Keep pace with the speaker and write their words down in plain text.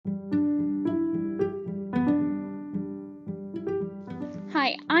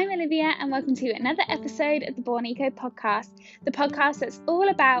Hi, I'm Olivia and welcome to another episode of the Born Eco podcast, the podcast that's all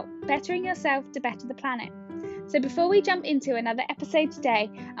about bettering yourself to better the planet. So before we jump into another episode today,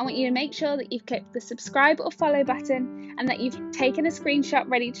 I want you to make sure that you've clicked the subscribe or follow button and that you've taken a screenshot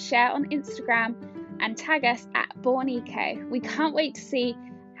ready to share on Instagram and tag us at Born Eco. We can't wait to see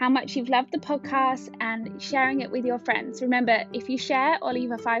how much you've loved the podcast and sharing it with your friends. Remember, if you share or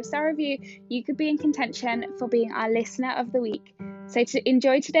leave a 5-star review, you could be in contention for being our listener of the week. So to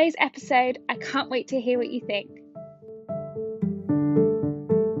enjoy today's episode, I can't wait to hear what you think.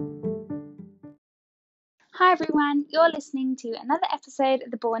 Hi everyone, you're listening to another episode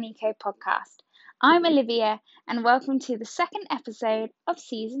of the Born Eco podcast. I'm Olivia and welcome to the second episode of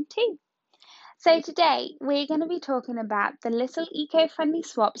season 2. So today we're going to be talking about the little eco-friendly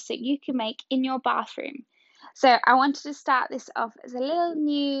swaps that you can make in your bathroom. So I wanted to start this off as a little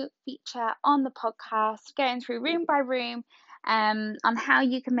new feature on the podcast, going through room by room on how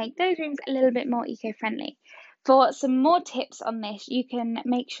you can make those rooms a little bit more eco-friendly. For some more tips on this, you can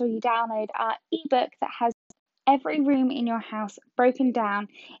make sure you download our ebook that has every room in your house broken down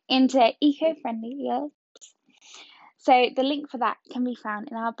into eco-friendly little tips. So the link for that can be found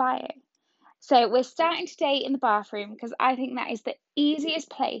in our bio. So we're starting today in the bathroom because I think that is the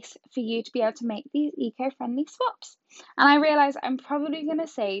easiest place for you to be able to make these eco-friendly swaps. And I realise I'm probably going to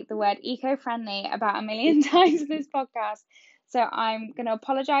say the word eco-friendly about a million times in this podcast. So I'm going to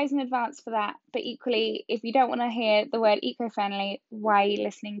apologise in advance for that. But equally, if you don't want to hear the word eco-friendly, why are you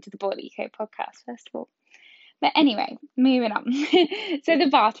listening to the Born Eco podcast, first of all? But anyway, moving on. So the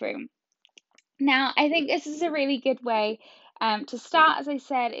bathroom. Now, I think this is a really good way to start. As I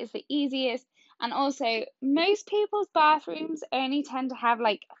said, is the easiest. And also, most people's bathrooms only tend to have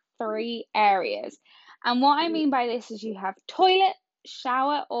like 3 areas. And what I mean by this is you have toilet,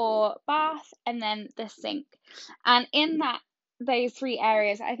 shower or bath, and then the sink. And in those 3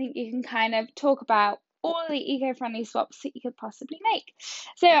 areas, I think you can kind of talk about all the eco-friendly swaps that you could possibly make.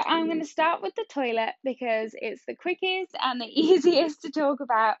 So I'm going to start with the toilet because it's the quickest and the easiest to talk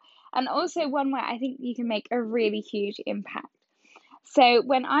about, and also one where I think you can make a really huge impact. So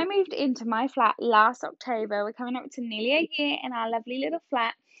when I moved into my flat last October, we're coming up to nearly a year in our lovely little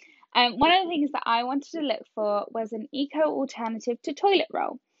flat. One of the things that I wanted to look for was an eco alternative to toilet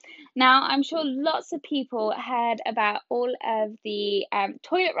roll. Now, I'm sure lots of people heard about all of the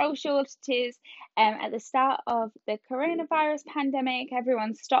toilet roll shortages at the start of the coronavirus pandemic.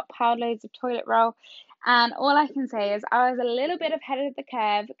 Everyone stockpiled loads of toilet roll. And all I can say is I was a little bit ahead of the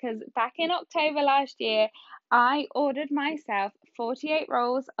curve because back in October last year, I ordered myself 48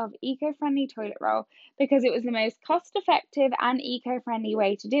 rolls of eco-friendly toilet roll because it was the most cost-effective and eco-friendly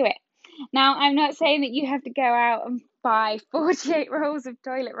way to do it. Now, I'm not saying that you have to go out and buy 48 rolls of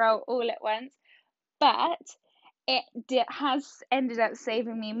toilet roll all at once, but it has ended up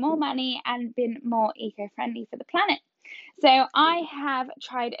saving me more money and been more eco-friendly for the planet. So I have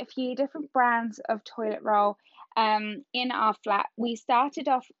tried a few different brands of toilet roll in our flat. We started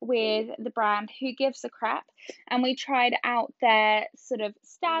off with the brand Who Gives a Crap, and we tried out their sort of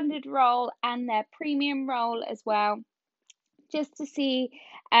standard roll and their premium roll as well, just to see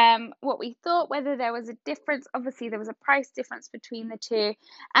what we thought, whether there was a difference. Obviously, there was a price difference between the two,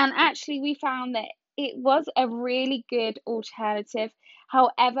 and actually we found that it was a really good alternative.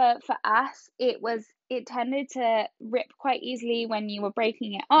 However, for us, it tended to rip quite easily when you were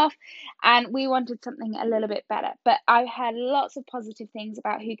breaking it off, and we wanted something a little bit better. But I heard lots of positive things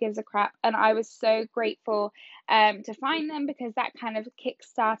about Who Gives a Crap, and I was so grateful to find them because that kind of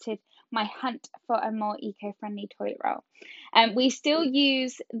kick-started my hunt for a more eco-friendly toilet roll. We still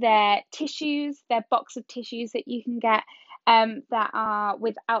use their tissues, their box of tissues that you can get that are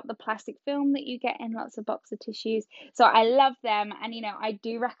without the plastic film that you get in lots of box of tissues. So I love them, and I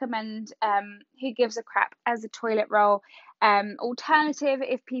do recommend Who Gives a Crap as a toilet roll alternative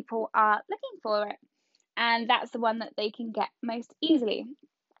if people are looking for it, and that's the one that they can get most easily.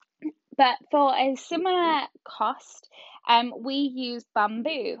 But for a similar cost, we use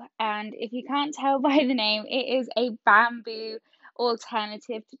bamboo, and if you can't tell by the name, it is a bamboo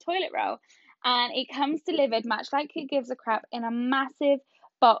alternative to toilet roll, and it comes delivered much like Who Gives a Crap in a massive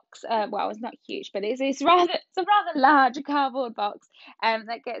box. Well, it's not huge, but it's a rather large cardboard box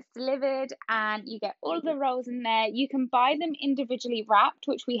that gets delivered, and you get all of the rolls in there. You can buy them individually wrapped,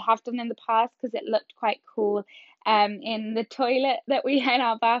 which we have done in the past because it looked quite cool in the toilet that we had in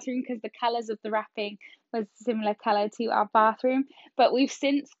our bathroom because the colours of the wrapping was similar colour to our bathroom. But we've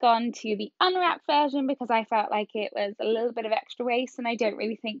since gone to the unwrapped version because I felt like it was a little bit of extra waste, and I don't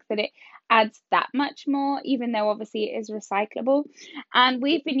really think that it adds that much more, even though obviously it is recyclable. And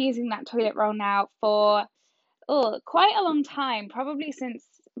we've been using that toilet roll now for quite a long time, probably since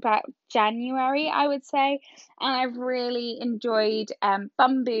about January, I would say. And I've really enjoyed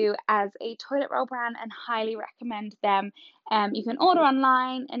Bumbu as a toilet roll brand and highly recommend them. You can order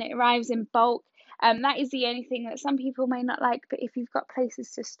online and it arrives in bulk. That is the only thing that some people may not like, but if you've got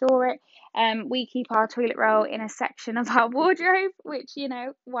places to store it, we keep our toilet roll in a section of our wardrobe, which,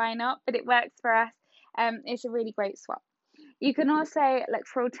 why not? But it works for us. It's a really great swap. You can also look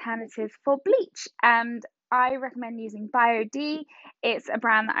for alternatives for bleach, and I recommend using BioD. It's a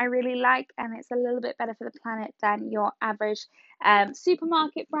brand that I really like, and it's a little bit better for the planet than your average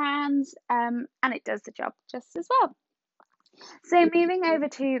supermarket brands, and it does the job just as well. So moving over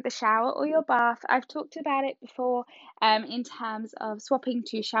to the shower or your bath, I've talked about it before in terms of swapping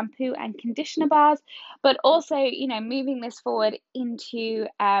to shampoo and conditioner bars, but also, moving this forward into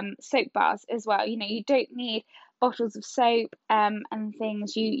soap bars as well. You don't need bottles of soap and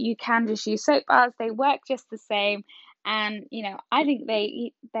things. You can just use soap bars. They work just the same. And I think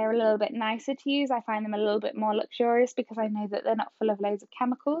they're a little bit nicer to use. I find them a little bit more luxurious because I know that they're not full of loads of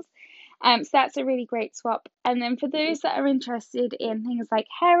chemicals. So that's a really great swap. And then for those that are interested in things like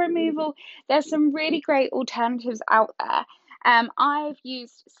hair removal, there's some really great alternatives out there. I've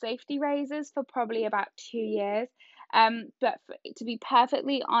used safety razors for probably about 2 years. But to be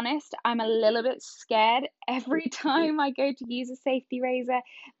perfectly honest, I'm a little bit scared every time I go to use a safety razor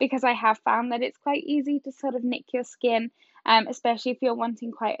because I have found that it's quite easy to sort of nick your skin, especially if you're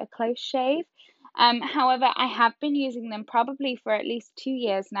wanting quite a close shave. However, I have been using them probably for at least 2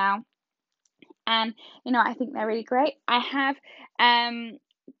 years now, and I think they're really great. I have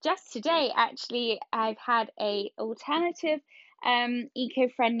just today actually I've had a alternative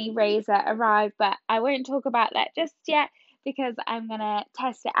eco-friendly razor arrive, but I won't talk about that just yet because I'm gonna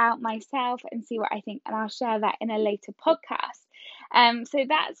test it out myself and see what I think, and I'll share that in a later podcast. So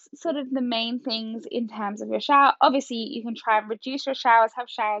that's sort of the main things in terms of your shower. Obviously, you can try and reduce your showers, have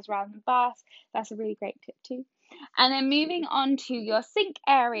showers around the bath. That's a really great tip too. And then moving on to your sink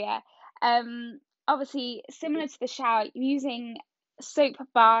area, obviously similar to the shower, using soap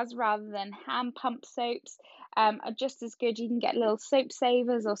bars rather than hand pump soaps are just as good. You can get little soap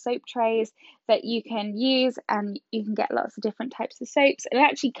savers or soap trays that you can use, and you can get lots of different types of soaps. And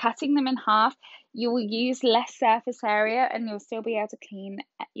actually cutting them in half, you will use less surface area and you'll still be able to clean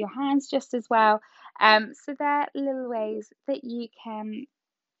your hands just as well. So there are little ways that you can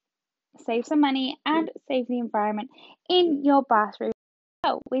save some money and save the environment in your bathroom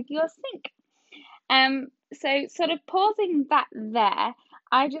with your sink. So sort of pausing that there,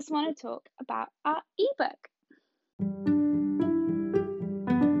 I just want to talk about our ebook.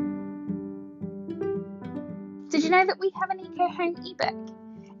 Did you know that we have an Eco Home ebook?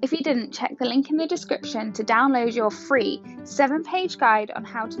 If you didn't, check the link in the description to download your free 7-page guide on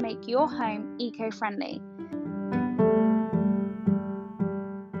how to make your home eco-friendly.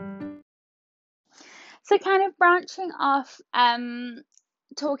 So kind of branching off,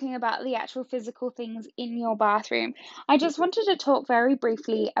 talking about the actual physical things in your bathroom, I just wanted to talk very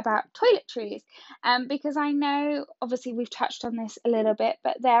briefly about toiletries, because I know obviously we've touched on this a little bit,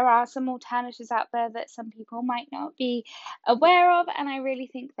 but there are some alternatives out there that some people might not be aware of, and I really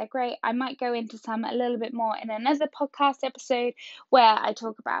think they're great. I might go into some a little bit more in another podcast episode where I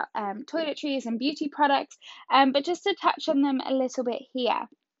talk about toiletries and beauty products, but just to touch on them a little bit here.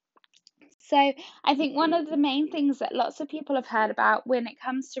 So, I think one of the main things that lots of people have heard about when it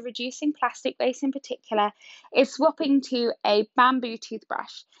comes to reducing plastic waste in particular is swapping to a bamboo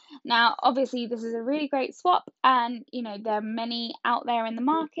toothbrush. Now, obviously, this is a really great swap, and there are many out there in the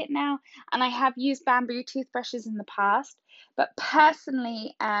market now, and I have used bamboo toothbrushes in the past. But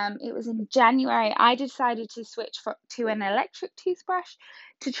personally, it was in January I decided to switch to an electric toothbrush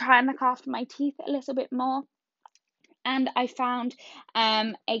to try and look after my teeth a little bit more. And I found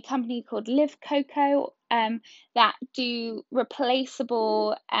a company called Live Coco that do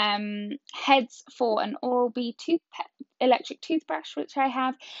replaceable heads for an Oral-B electric toothbrush, which I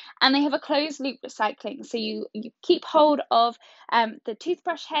have, and they have a closed loop recycling. So you keep hold of the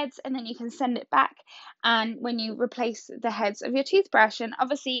toothbrush heads, and then you can send it back. And when you replace the heads of your toothbrush, and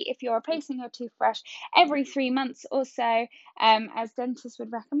obviously if you're replacing your toothbrush every 3 months or so, as dentists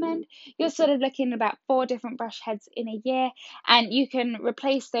would recommend, you're sort of looking at about 4 different brush heads in a year, and you can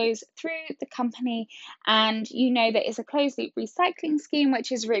replace those through the company, and that it's a closed loop recycling scheme,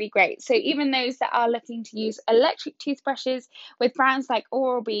 which is really great. So even those that are looking to use electric toothbrushes with brands like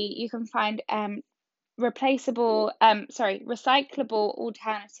Oral-B, you can find recyclable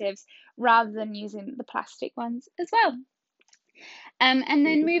alternatives rather than using the plastic ones as well. And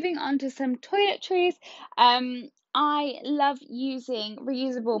then moving on to some toiletries, I love using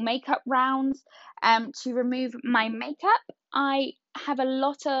reusable makeup rounds to remove my makeup. I have a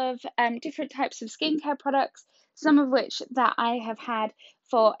lot of different types of skincare products, some of which that I have had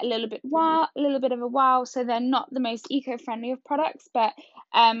for a little bit of a while, so they're not the most eco-friendly of products, but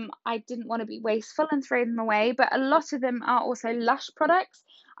I didn't want to be wasteful and throw them away. But a lot of them are also Lush products.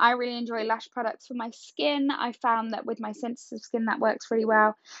 I really enjoy Lush products for my skin. I found that with my sensitive skin that works really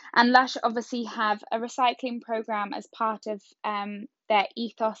well. And Lush obviously have a recycling program as part of their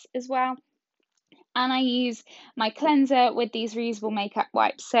ethos as well. And I use my cleanser with these reusable makeup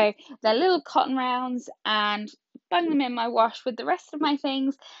wipes. So they're little cotton rounds, and bung them in my wash with the rest of my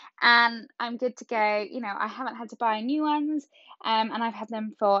things, and I'm good to go. I haven't had to buy new ones, and I've had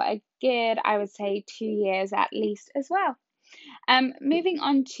them for a good, I would say, 2 years at least as well. Moving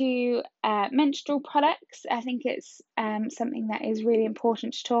on to menstrual products, I think it's something that is really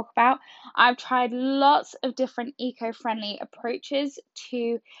important to talk about. I've tried lots of different eco-friendly approaches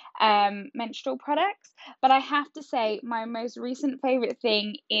to menstrual products, but I have to say my most recent favorite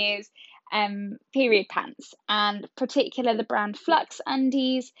thing is period pants, and particular the brand Flux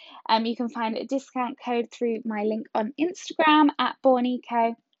Undies. You can find a discount code through my link on Instagram at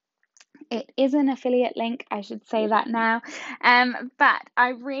Borneco. It is an affiliate link, I should say that now. But I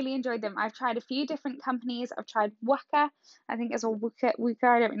really enjoyed them. I've tried a few different companies. I've tried Waka, I think it's all Waka,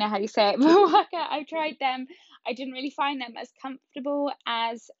 I don't know how you say it, but Waka, I've tried them. I didn't really find them as comfortable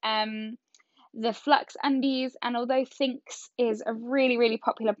as the Flux Undies, and although Thinx is a really, really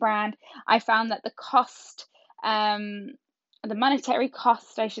popular brand, I found that the monetary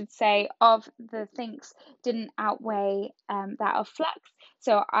cost, I should say, of the Thinx didn't outweigh that of Flux.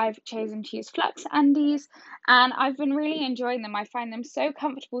 So I've chosen to use Flux Undies, and I've been really enjoying them. I find them so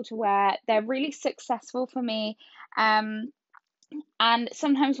comfortable to wear. They're really successful for me. And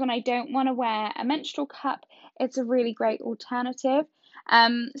sometimes when I don't want to wear a menstrual cup, it's a really great alternative.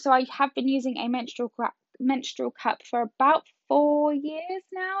 So I have been using a menstrual cup for about 4 years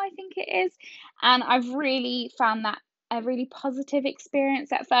now, I think it is, and I've really found that a really positive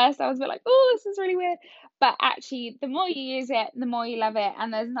experience. At first, I was a bit like, "Oh, this is really weird," but actually, the more you use it, the more you love it.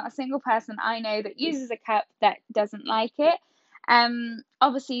 And there's not a single person I know that uses a cup that doesn't like it.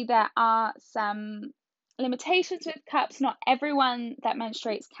 Obviously, there are some limitations with cups. Not everyone that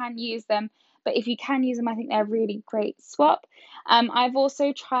menstruates can use them, but if you can use them, I think they're a really great swap. I've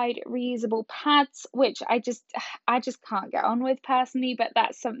also tried reusable pads, which I just can't get on with personally, but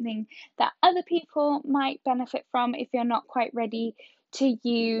that's something that other people might benefit from if you're not quite ready to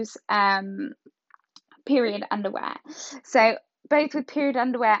use period underwear. So both with period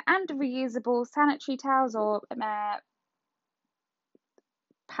underwear and reusable sanitary towels or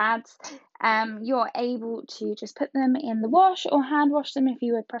pads, you're able to just put them in the wash or hand wash them if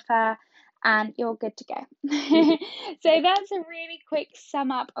you would prefer, and you're good to go. So that's a really quick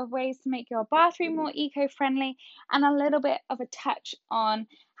sum up of ways to make your bathroom more eco-friendly, and a little bit of a touch on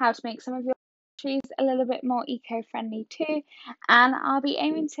how to make some of your trees a little bit more eco-friendly too. And I'll be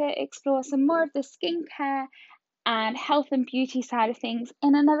aiming to explore some more of the skincare and health and beauty side of things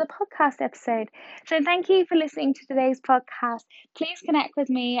in another podcast episode. So thank you for listening to today's podcast. Please connect with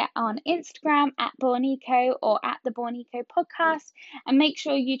me on Instagram at Borneco or at the Borneco podcast, and make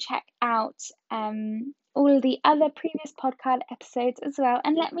sure you check out all of the other previous podcast episodes as well,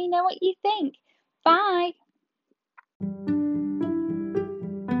 and let me know what you think. Bye.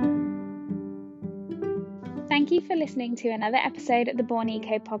 Thank you for listening to another episode of the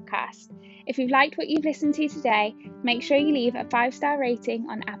Borneco podcast. If you've liked what you've listened to today, make sure you leave a 5-star rating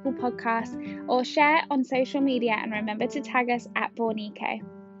on Apple Podcasts or share on social media, and remember to tag us at Borneco.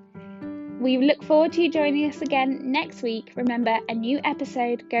 We look forward to you joining us again next week. Remember, a new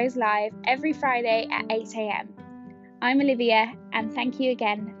episode goes live every Friday at 8 a.m. I'm Olivia, and thank you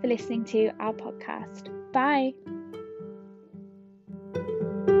again for listening to our podcast. Bye.